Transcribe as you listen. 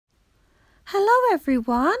Hello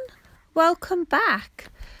everyone, welcome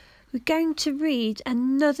back. We're going to read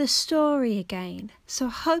another story again, so I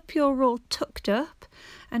hope you're all tucked up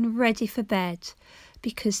and ready for bed,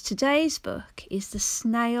 because today's book is The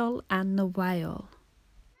Snail and the Whale.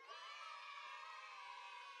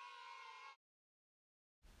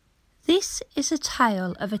 This is a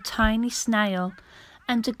tale of a tiny snail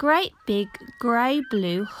and a great big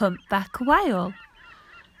grey-blue humpback whale.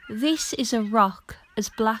 This is a rock as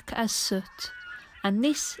black as soot, and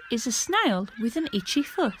this is a snail with an itchy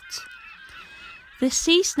foot. The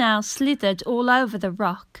sea snail slithered all over the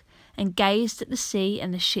rock and gazed at the sea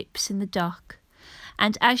and the ships in the dock.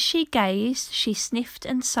 And as she gazed, she sniffed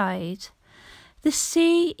and sighed. The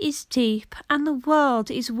sea is deep and the world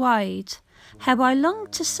is wide. How I long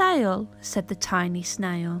to sail, said the tiny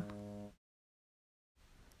snail.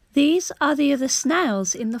 These are the other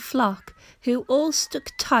snails in the flock, who all stuck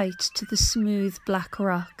tight to the smooth black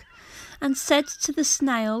rock, and said to the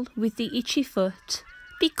snail with the itchy foot,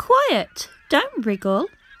 "Be quiet, don't wriggle,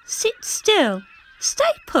 sit still,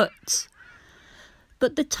 stay put."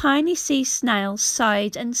 But the tiny sea snail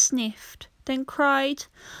sighed and sniffed, then cried,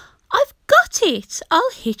 "I've got it,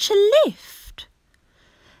 I'll hitch a lift."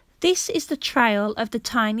 This is the trail of the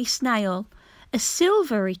tiny snail, a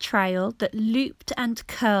silvery trail that looped and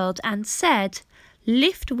curled and said,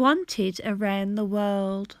 "Lift wanted around the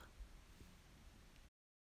world."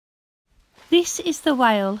 This is the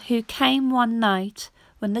whale who came one night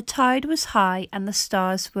when the tide was high and the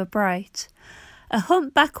stars were bright, a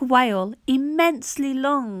humpback whale immensely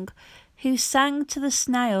long, who sang to the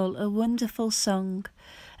snail a wonderful song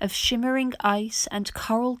of shimmering ice and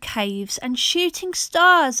coral caves and shooting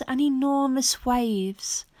stars and enormous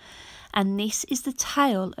waves. And this is the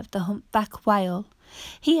tale of the humpback whale.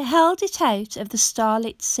 He held it out of the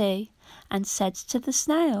starlit sea and said to the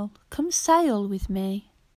snail, "Come sail with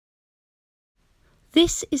me."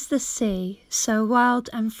 This is the sea, so wild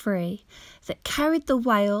and free, that carried the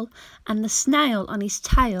whale and the snail on his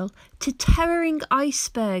tail to towering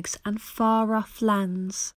icebergs and far-off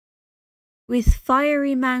lands, with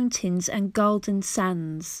fiery mountains and golden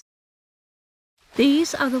sands.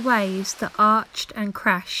 These are the waves that arched and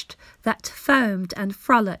crashed, that foamed and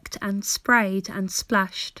frolicked and sprayed and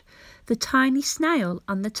splashed the tiny snail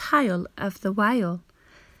on the tail of the whale.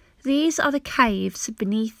 These are the caves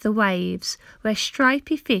beneath the waves, where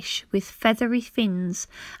stripy fish with feathery fins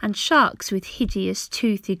and sharks with hideous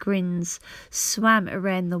toothy grins swam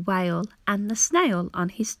around the whale and the snail on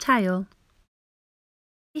his tail.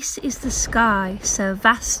 This is the sky, so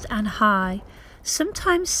vast and high,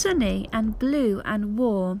 sometimes sunny and blue and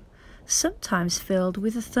warm, sometimes filled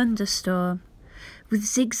with a thunderstorm, with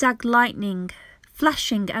zigzag lightning,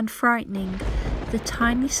 flashing and frightening the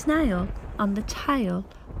tiny snail on the tail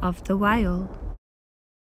of the whale.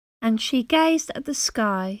 And she gazed at the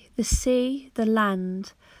sky, the sea, the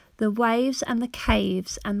land, the waves and the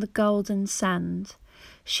caves and the golden sand.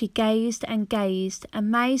 She gazed and gazed,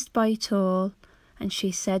 amazed by it all, and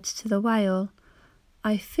she said to the whale,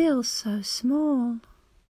 "I feel so small."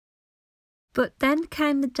 But then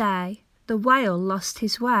came the day the whale lost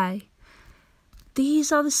his way.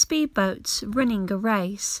 These are the speedboats running a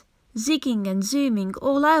race, zigging and zooming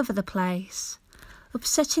all over the place,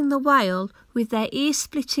 upsetting the whale with their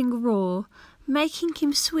ear-splitting roar, making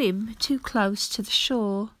him swim too close to the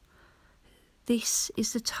shore. This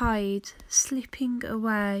is the tide slipping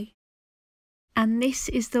away, and this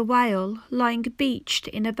is the whale lying beached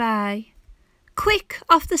in a bay. "Quick,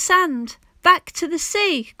 off the sand, back to the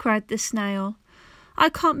sea," cried the snail. "I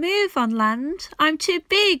can't move on land, I'm too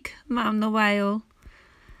big," moaned the whale.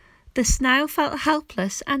 The snail felt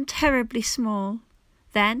helpless and terribly small.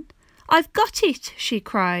 Then, "I've got it," she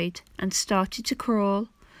cried, and started to crawl.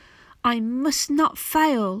 "I must not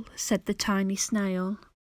fail," said the tiny snail.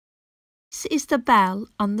 This is the bell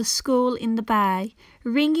on the school in the bay,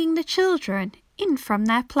 ringing the children in from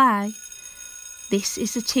their play. This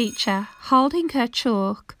is the teacher holding her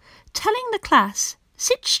chalk, telling the class,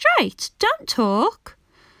 "Sit straight, don't talk."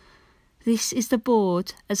 This is the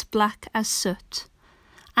board as black as soot,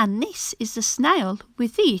 and this is the snail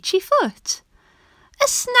with the itchy foot. "A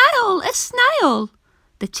snail, a snail!"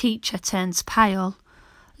 The teacher turns pale.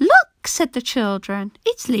 "Look," said the children,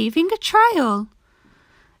 "it's leaving a trail."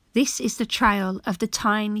 This is the trail of the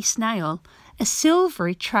tiny snail, a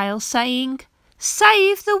silvery trail saying,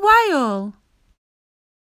 "Save the whale."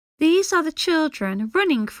 These are the children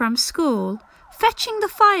running from school, fetching the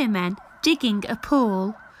firemen, digging a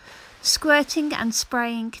pool, squirting and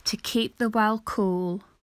spraying to keep the whale cool.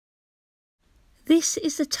 This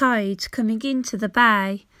is the tide coming into the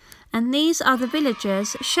bay, and these are the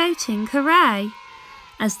villagers shouting hooray,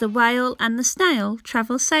 as the whale and the snail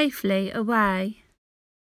travel safely away.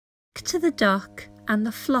 To the dock and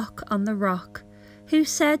the flock on the rock, who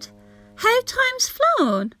said, "How time's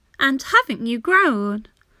flown, and haven't you grown?"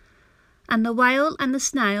 And the whale and the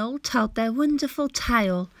snail told their wonderful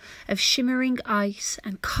tale of shimmering ice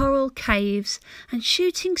and coral caves and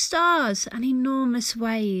shooting stars and enormous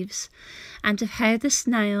waves, and of how the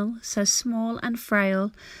snail, so small and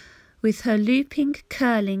frail, with her looping,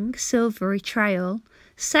 curling, silvery trail,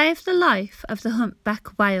 saved the life of the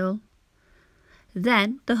humpback whale.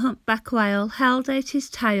 Then the humpback whale held out his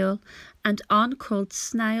tail, and on crawled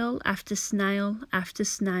snail after snail after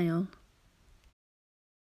snail.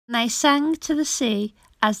 They sang to the sea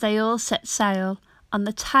as they all set sail on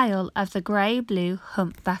the tail of the grey-blue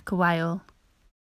humpback whale.